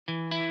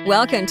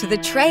Welcome to the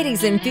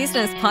Tradies in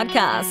Business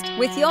podcast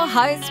with your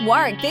hosts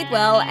Warwick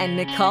Bidwell and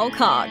Nicole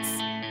Cox.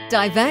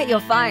 Divert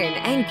your phone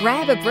and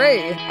grab a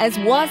brew as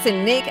Waz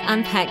and Nick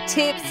unpack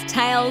tips,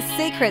 tales,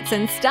 secrets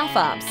and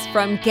stuff-ups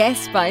from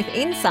guests both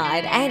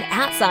inside and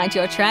outside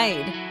your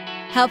trade,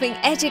 helping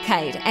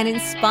educate and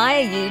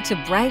inspire you to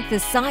break the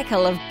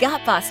cycle of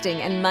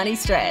gut-busting and money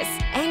stress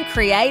and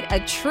create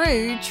a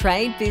true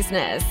trade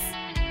business.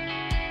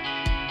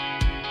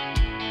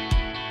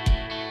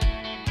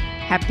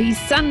 Happy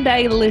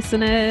Sunday,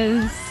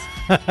 listeners.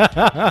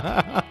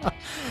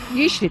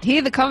 You should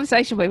hear the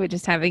conversation we were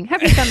just having.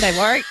 Happy Sunday,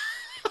 Warwick.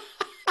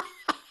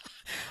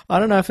 I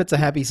don't know if it's a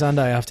happy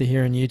Sunday after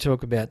hearing you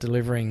talk about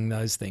delivering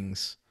those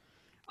things.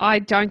 I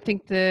don't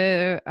think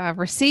the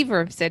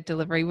receiver of said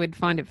delivery would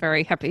find it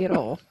very happy at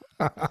all.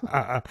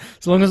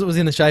 As long as it was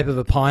in the shape of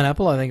a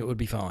pineapple, I think it would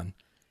be fine.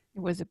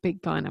 It was a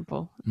big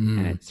pineapple,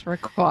 and it's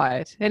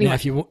required. Anyway,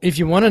 now, if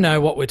you want to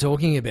know what we're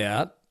talking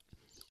about,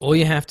 all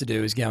you have to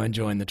do is go and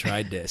join the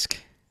trade desk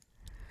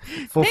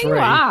for there free. you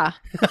are.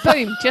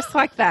 Boom, just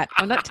like that.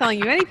 I'm not telling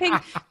you anything,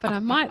 but I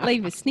might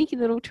leave a sneaky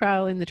little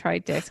trail in the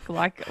trade desk.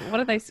 Like, what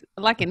are they?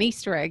 Like an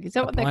Easter egg. Is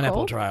that what they're called?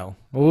 Pineapple trail.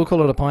 Well, we'll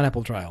call it a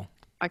pineapple trail.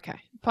 Okay.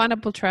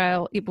 Pineapple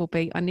trail, it will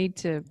be. I need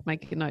to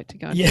make a note to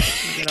go. Yeah,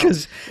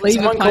 because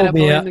leave a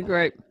pineapple in the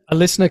group. A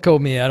listener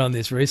called me out on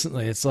this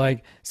recently. It's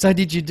like, so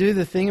did you do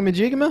the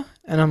thingamajigama?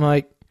 And I'm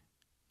like,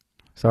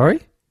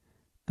 sorry?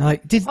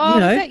 Like, is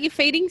that your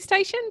feeding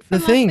station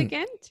from last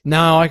weekend?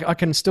 No, I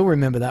can still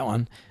remember that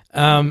one.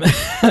 No,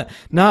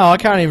 I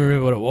can't even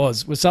remember what it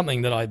was. It was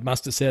something that I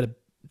must have said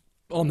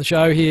on the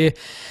show here,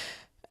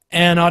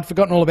 and I'd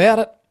forgotten all about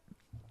it.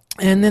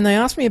 And then they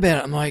asked me about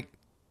it. I'm like,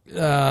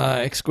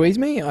 excuse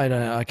me?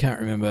 I can't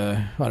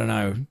remember. I don't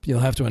know. You'll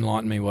have to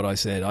enlighten me what I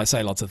said. I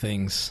say lots of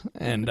things.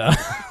 And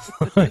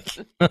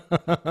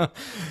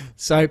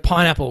so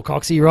pineapple,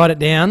 Coxie, write it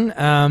down.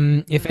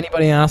 If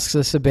anybody asks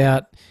us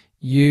about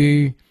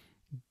you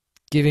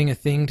giving a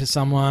thing to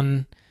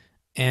someone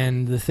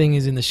and the thing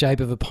is in the shape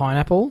of a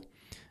pineapple,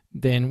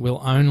 then we'll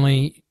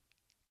only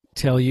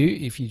tell you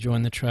if you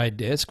join the trade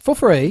desk for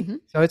free. Mm-hmm.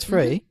 So it's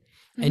free,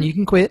 mm-hmm. and you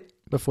can quit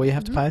before you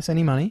have to pay us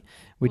any money.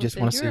 We just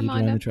want to see you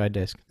join the trade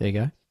desk. There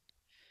you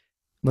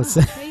go.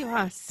 There you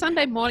are.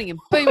 Sunday morning and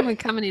boom, we're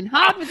coming in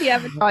hard with the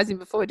advertising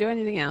before we do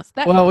anything else.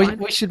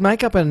 We should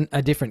make up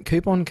a different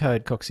coupon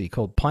code, Coxie,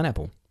 called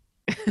Pineapple.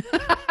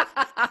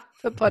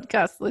 For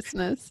podcast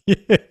listeners.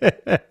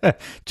 Yeah.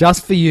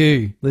 Just for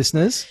you,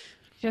 listeners.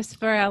 Just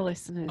for our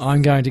listeners.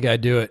 I'm going to go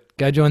do it.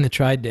 Go join the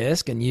trade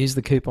desk and use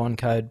the coupon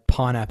code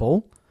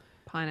Pineapple.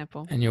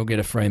 Pineapple. And you'll get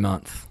a free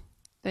month.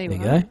 There you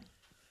go.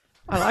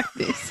 I like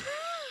this.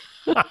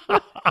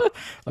 I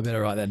better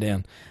write that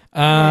down.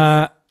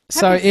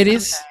 So it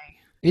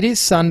is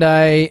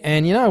Sunday,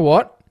 and you know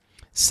what?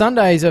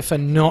 Sundays are for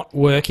not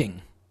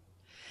working.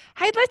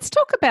 Hey, let's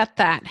talk about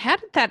that. How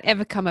did that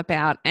ever come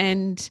about?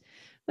 And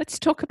let's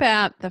talk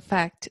about the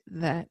fact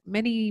that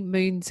many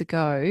moons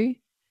ago,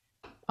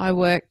 I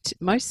worked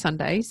most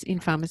Sundays in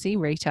pharmacy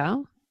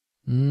retail,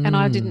 and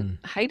I didn't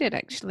hate it,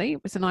 actually.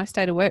 It was a nice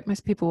day to work.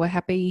 Most people were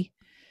happy.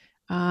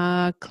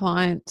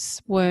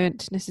 Clients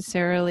weren't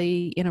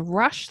necessarily in a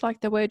rush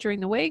like they were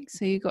during the week,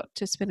 so you got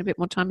to spend a bit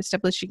more time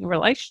establishing a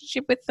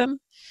relationship with them.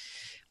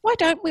 Why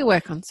don't we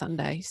work on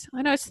Sundays?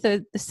 I know it's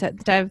the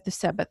day of the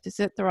Sabbath. Is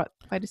that the right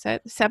way to say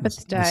it? The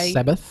Sabbath day. The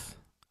Sabbath?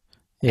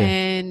 Yeah.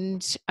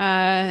 And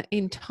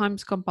in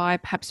times gone by,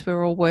 perhaps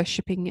we're all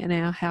worshipping in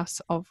our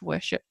house of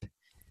worship.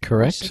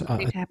 Correct. Which doesn't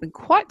seem to happen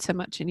quite so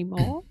much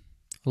anymore.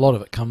 A lot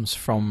of it comes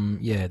from,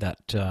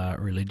 that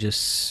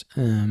religious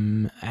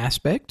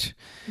aspect,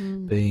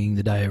 being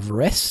the day of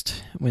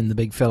rest, when the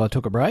big fella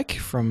took a break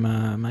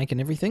from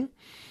making everything.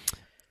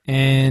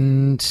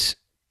 And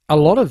a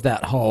lot of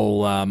that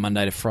whole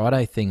Monday to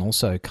Friday thing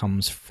also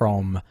comes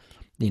from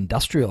the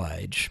industrial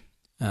age.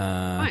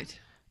 Right.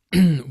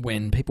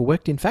 When people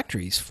worked in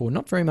factories for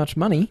not very much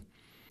money.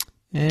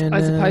 And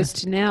as opposed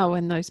to now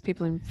when those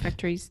people in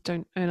factories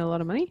don't earn a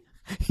lot of money.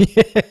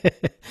 Yeah.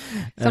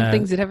 Some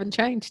things that haven't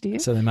changed, yeah.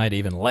 So they made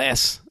even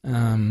less.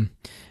 We're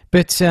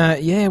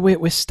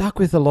stuck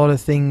with a lot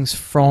of things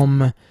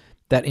from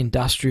that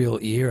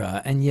industrial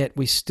era, and yet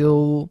we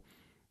still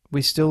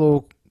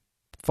all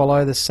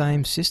follow the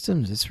same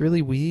systems. It's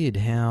really weird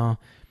how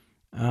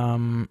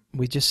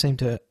we just seem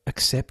to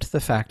accept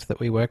the fact that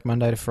we work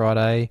Monday to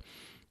Friday,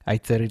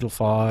 8:30 till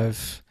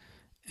 5,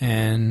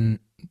 and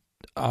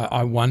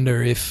I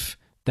wonder if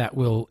that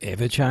will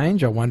ever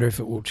change. I wonder if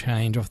it will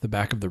change off the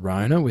back of the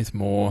Rona with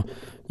more,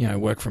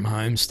 work from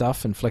home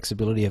stuff and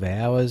flexibility of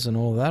hours and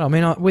all that. I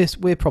mean,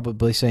 we're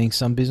probably seeing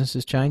some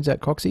businesses change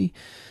that, Coxie,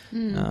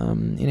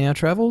 in our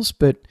travels,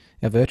 but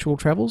our virtual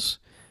travels.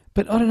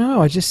 But I don't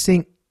know. I just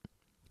think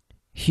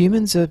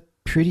humans are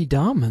pretty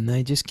dumb and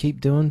they just keep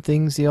doing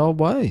things the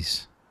old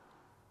ways.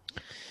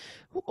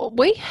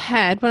 We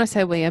had, when I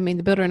say we, I mean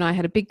the builder and I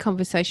had a big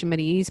conversation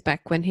many years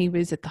back when he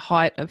was at the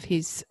height of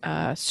his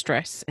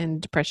stress and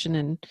depression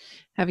and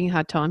having a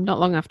hard time, not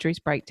long after his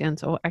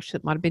breakdowns, or actually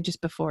it might have been just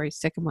before his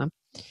second one.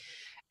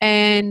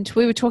 And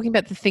we were talking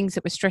about the things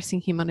that were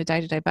stressing him on a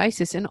day-to-day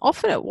basis. And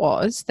often it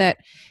was that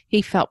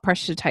he felt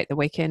pressure to take the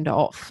weekend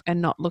off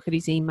and not look at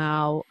his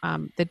email.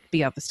 There'd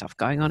be other stuff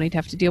going on he'd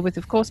have to deal with,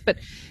 of course, but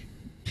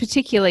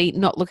particularly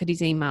not look at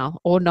his email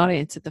or not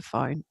answer the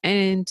phone.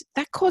 And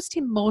that caused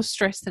him more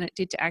stress than it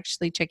did to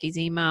actually check his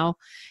email,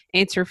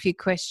 answer a few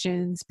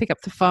questions, pick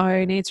up the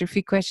phone, answer a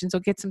few questions,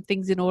 or get some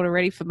things in order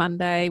ready for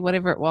Monday,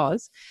 whatever it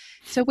was.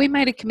 So we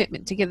made a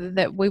commitment together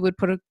that we would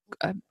put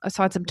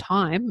aside some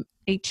time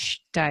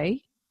each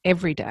day,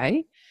 every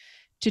day,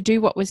 to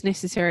do what was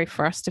necessary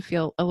for us to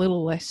feel a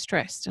little less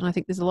stressed. And I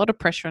think there's a lot of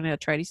pressure on our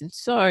tradies in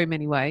so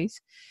many ways,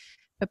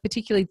 but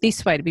particularly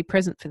this way, to be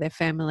present for their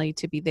family,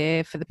 to be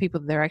there for the people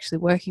that they're actually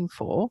working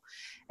for.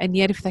 And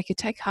yet if they could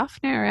take half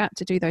an hour out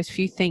to do those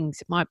few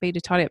things, it might be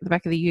to tidy up the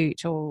back of the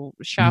ute or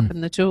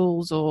sharpen the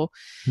tools or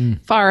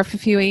fire off a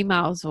few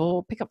emails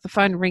or pick up the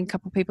phone and ring a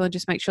couple of people and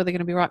just make sure they're going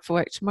to be right for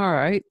work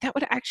tomorrow. That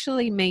would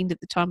actually mean that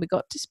the time we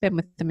got to spend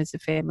with them as a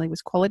family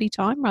was quality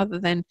time rather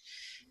than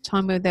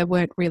time where they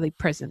weren't really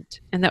present.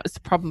 And that was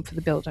the problem for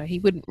the builder. He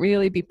wouldn't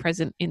really be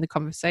present in the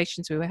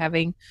conversations we were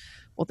having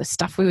or the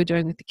stuff we were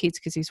doing with the kids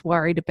because he's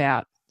worried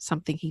about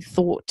something he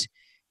thought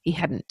he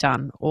hadn't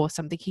done or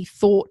something he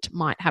thought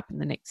might happen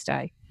the next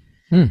day.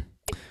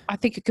 I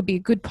think it could be a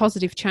good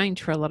positive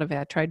change for a lot of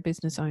our trade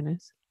business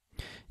owners.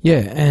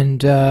 Yeah,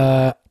 and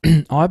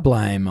I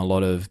blame a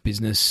lot of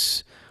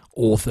business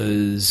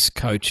authors,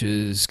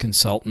 coaches,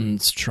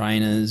 consultants,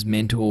 trainers,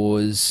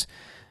 mentors,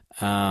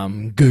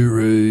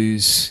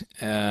 gurus.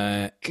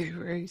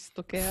 Gurus,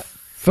 look out.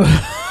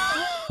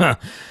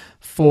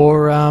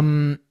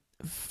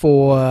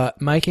 For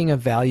making a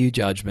value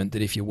judgment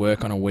that if you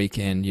work on a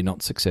weekend, you're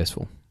not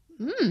successful.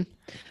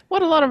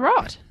 What a lot of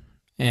rot.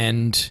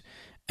 And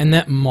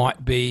that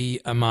might be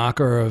a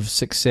marker of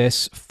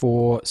success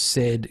for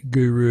said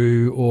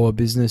guru or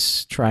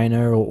business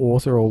trainer or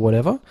author or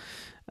whatever.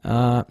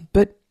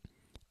 But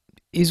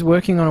is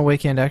working on a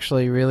weekend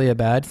actually really a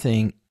bad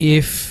thing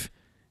if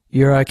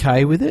you're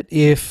okay with it,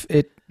 if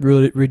it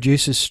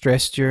reduces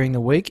stress during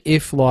the week,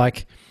 if,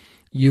 like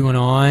you and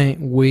I,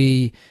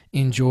 we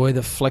enjoy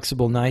the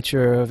flexible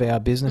nature of our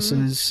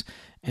businesses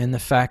and the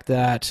fact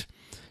that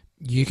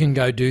you can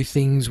go do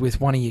things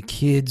with one of your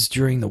kids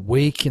during the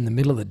week in the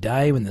middle of the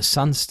day when the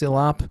sun's still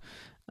up.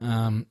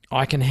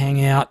 I can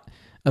hang out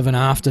of an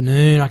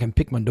afternoon. I can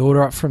pick my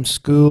daughter up from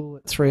school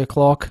at 3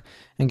 o'clock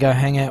and go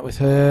hang out with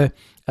her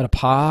at a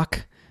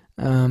park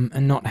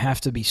and not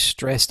have to be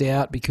stressed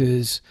out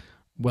because,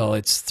 well,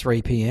 it's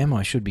 3 p.m.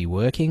 I should be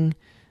working.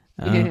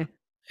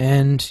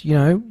 And, you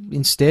know,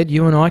 instead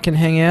you and I can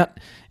hang out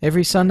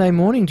every Sunday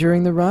morning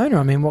during the Rona.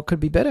 I mean, what could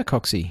be better,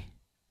 Coxie?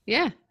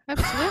 Yeah,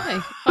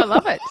 absolutely. I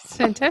love it. It's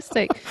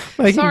fantastic.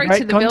 Making Sorry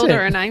to the content.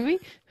 builder and Amy.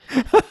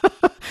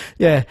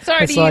 Yeah.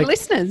 Sorry to like you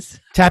listeners.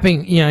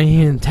 tapping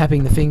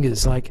the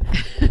fingers like,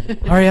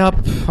 hurry up,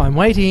 I'm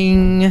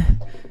waiting.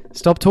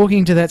 Stop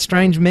talking to that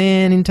strange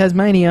man in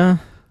Tasmania.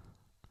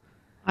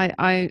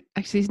 I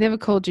actually, he's never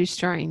called you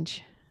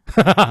strange.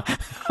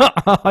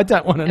 I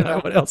don't want to know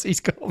what else he's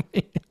called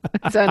me.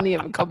 It's only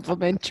ever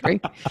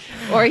complimentary.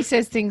 Or he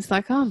says things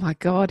like, oh my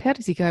God, how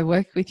does he go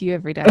work with you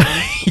every day?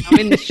 I'm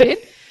in the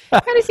shit.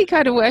 How does he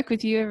go to work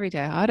with you every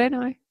day? I don't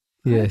know.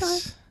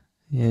 Yes.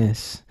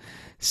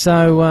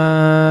 So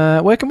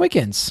work and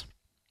weekends.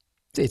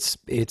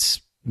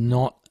 It's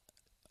not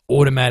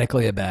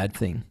automatically a bad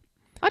thing.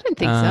 I don't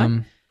think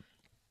so.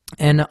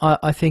 And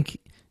I think,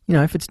 you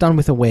know, if it's done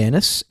with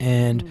awareness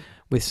and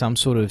with some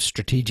sort of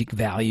strategic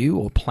value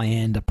or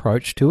planned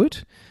approach to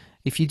it,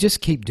 if you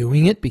just keep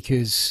doing it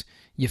because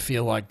you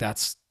feel like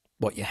that's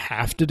what you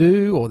have to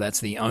do or that's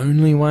the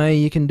only way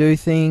you can do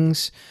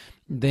things,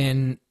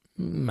 then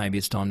maybe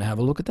it's time to have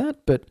a look at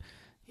that. But,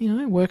 you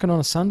know, working on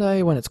a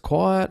Sunday when it's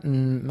quiet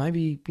and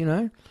maybe, you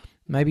know,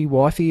 maybe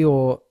wifey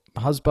or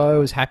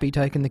husband is happy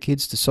taking the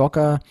kids to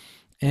soccer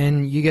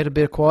and you get a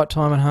bit of quiet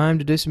time at home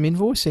to do some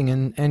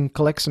invoicing and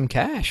collect some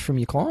cash from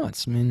your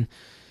clients. I mean,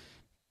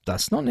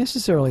 that's not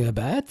necessarily a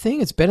bad thing.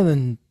 It's better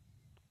than,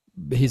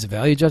 here's a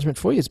value judgment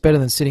for you, it's better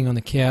than sitting on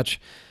the couch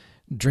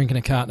drinking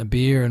a carton of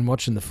beer and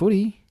watching the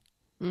footy.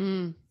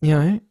 You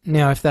know,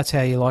 now if that's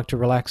how you like to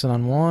relax and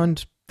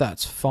unwind,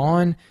 that's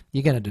fine.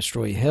 You're going to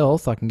destroy your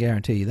health, I can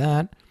guarantee you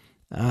that.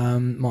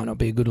 Might not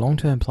be a good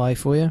long-term play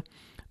for you.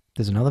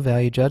 There's another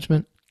value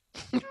judgment.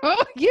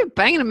 Oh, you're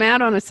banging them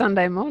out on a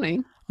Sunday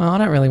morning. Oh, I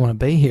don't really want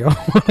to be here. I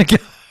want to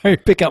go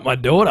pick up my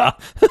daughter.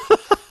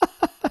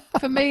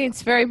 For me,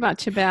 it's very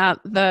much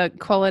about the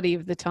quality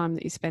of the time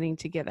that you're spending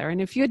together.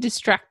 And if you're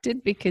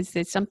distracted because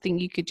there's something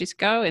you could just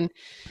go and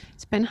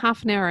spend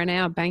half an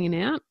hour banging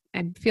out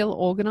and feel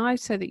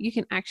organised so that you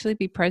can actually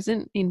be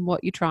present in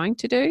what you're trying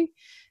to do,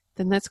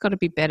 then that's got to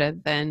be better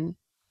than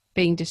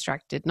being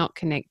distracted, not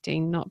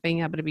connecting, not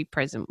being able to be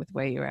present with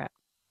where you're at.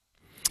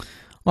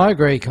 I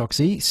agree,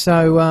 Coxie.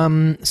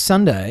 So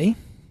Sunday,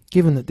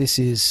 given that this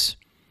is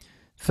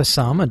for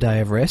some a day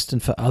of rest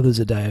and for others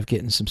a day of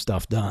getting some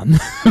stuff done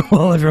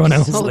while everyone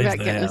else It's all leaves about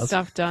the getting house. the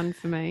stuff done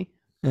for me.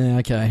 Yeah,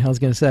 okay, I was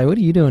going to say, what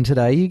are you doing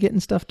today? Are you getting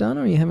stuff done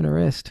or are you having a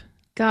rest?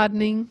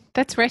 Gardening,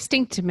 that's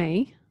resting to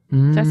me.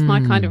 That's my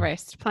kind of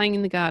rest. Playing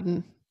in the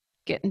garden,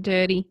 getting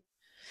dirty,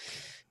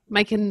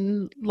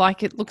 making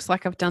like it looks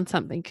like I've done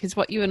something, because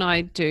what you and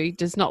I do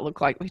does not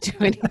look like we do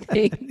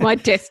anything. My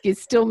desk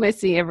is still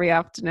messy every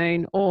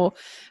afternoon, or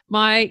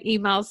my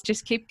emails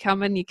just keep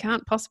coming. You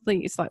can't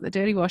possibly, it's like the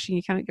dirty washing,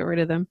 you can't get rid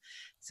of them.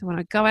 So when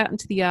I go out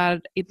into the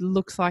yard, it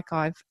looks like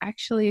I've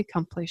actually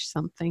accomplished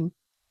something.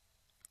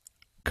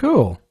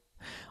 Cool.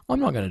 I'm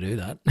not going to do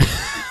that.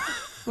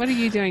 What are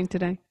you doing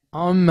today?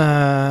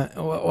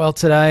 Well,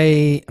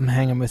 today I'm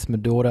hanging with my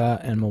daughter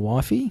and my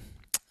wifey.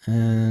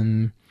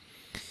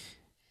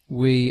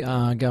 We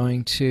are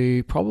going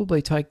to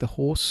probably take the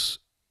horse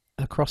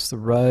across the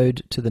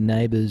road to the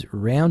neighbour's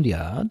round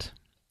yard,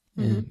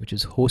 which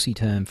is horsey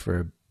term for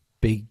a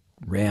big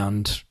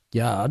round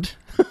yard.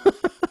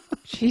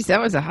 Jeez, that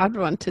was a hard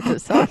one to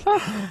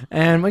decipher.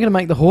 And we're going to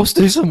make the horse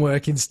do some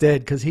work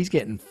instead, because he's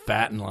getting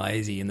fat and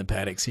lazy in the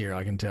paddocks here,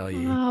 I can tell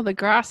you. Oh, the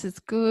grass is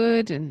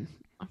good, and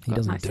He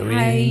doesn't nice do hay.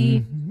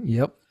 anything.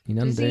 Yep, he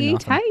doesn't do Does he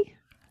nothing. eat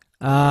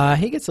hay?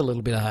 He gets a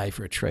little bit of hay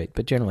for a treat,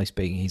 but generally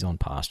speaking, he's on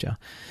pasture.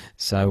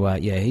 So,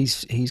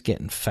 he's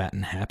getting fat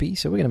and happy.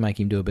 So we're going to make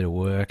him do a bit of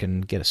work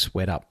and get a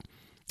sweat up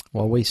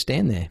while we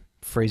stand there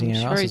freezing I'm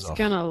our sure asses he's off.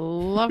 going to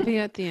love you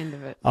at the end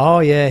of it. Oh,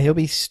 yeah, he'll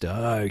be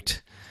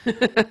stoked.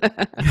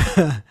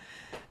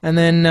 And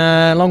then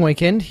long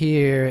weekend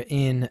here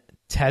in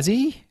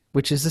Tassie,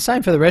 which is the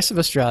same for the rest of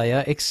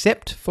Australia,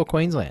 except for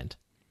Queensland.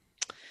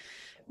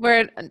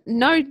 Where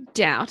no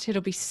doubt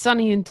it'll be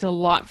sunny and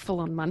delightful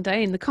on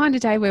Monday, and the kind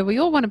of day where we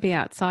all want to be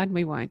outside and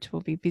we won't.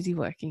 We'll be busy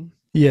working.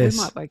 Yes.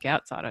 We might work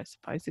outside, I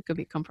suppose. There could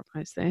be a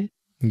compromise there.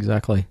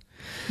 Exactly.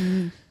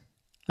 So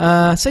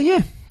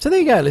there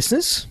you go,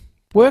 listeners.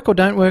 Work or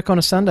don't work on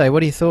a Sunday.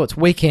 What are your thoughts?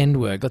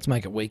 Weekend work. Let's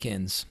make it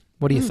weekends.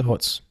 What are your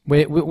thoughts?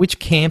 Which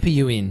camp are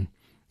you in?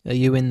 Are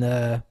you in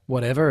the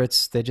whatever?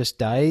 They're just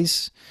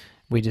days.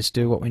 We just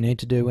do what we need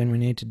to do when we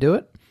need to do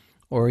it.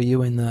 Or are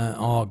you in the,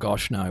 oh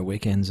gosh, no,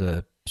 weekends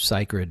are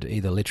sacred,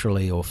 either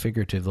literally or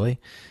figuratively.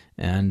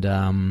 And,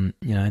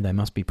 they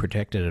must be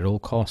protected at all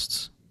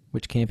costs.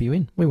 Which camp are you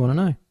in? We want to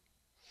know.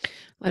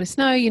 Let us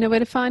know. You know where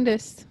to find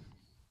us.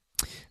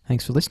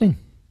 Thanks for listening.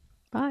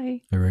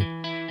 Bye.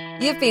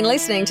 Hooroo. You've been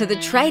listening to the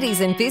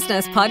Tradies in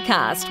Business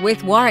podcast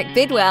with Warwick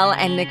Bidwell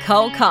and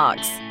Nicole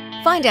Cox.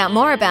 Find out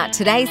more about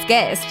today's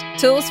guest,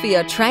 tools for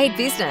your trade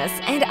business,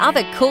 and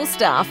other cool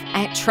stuff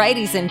at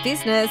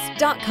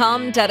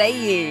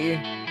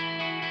tradiesinbusiness.com.au.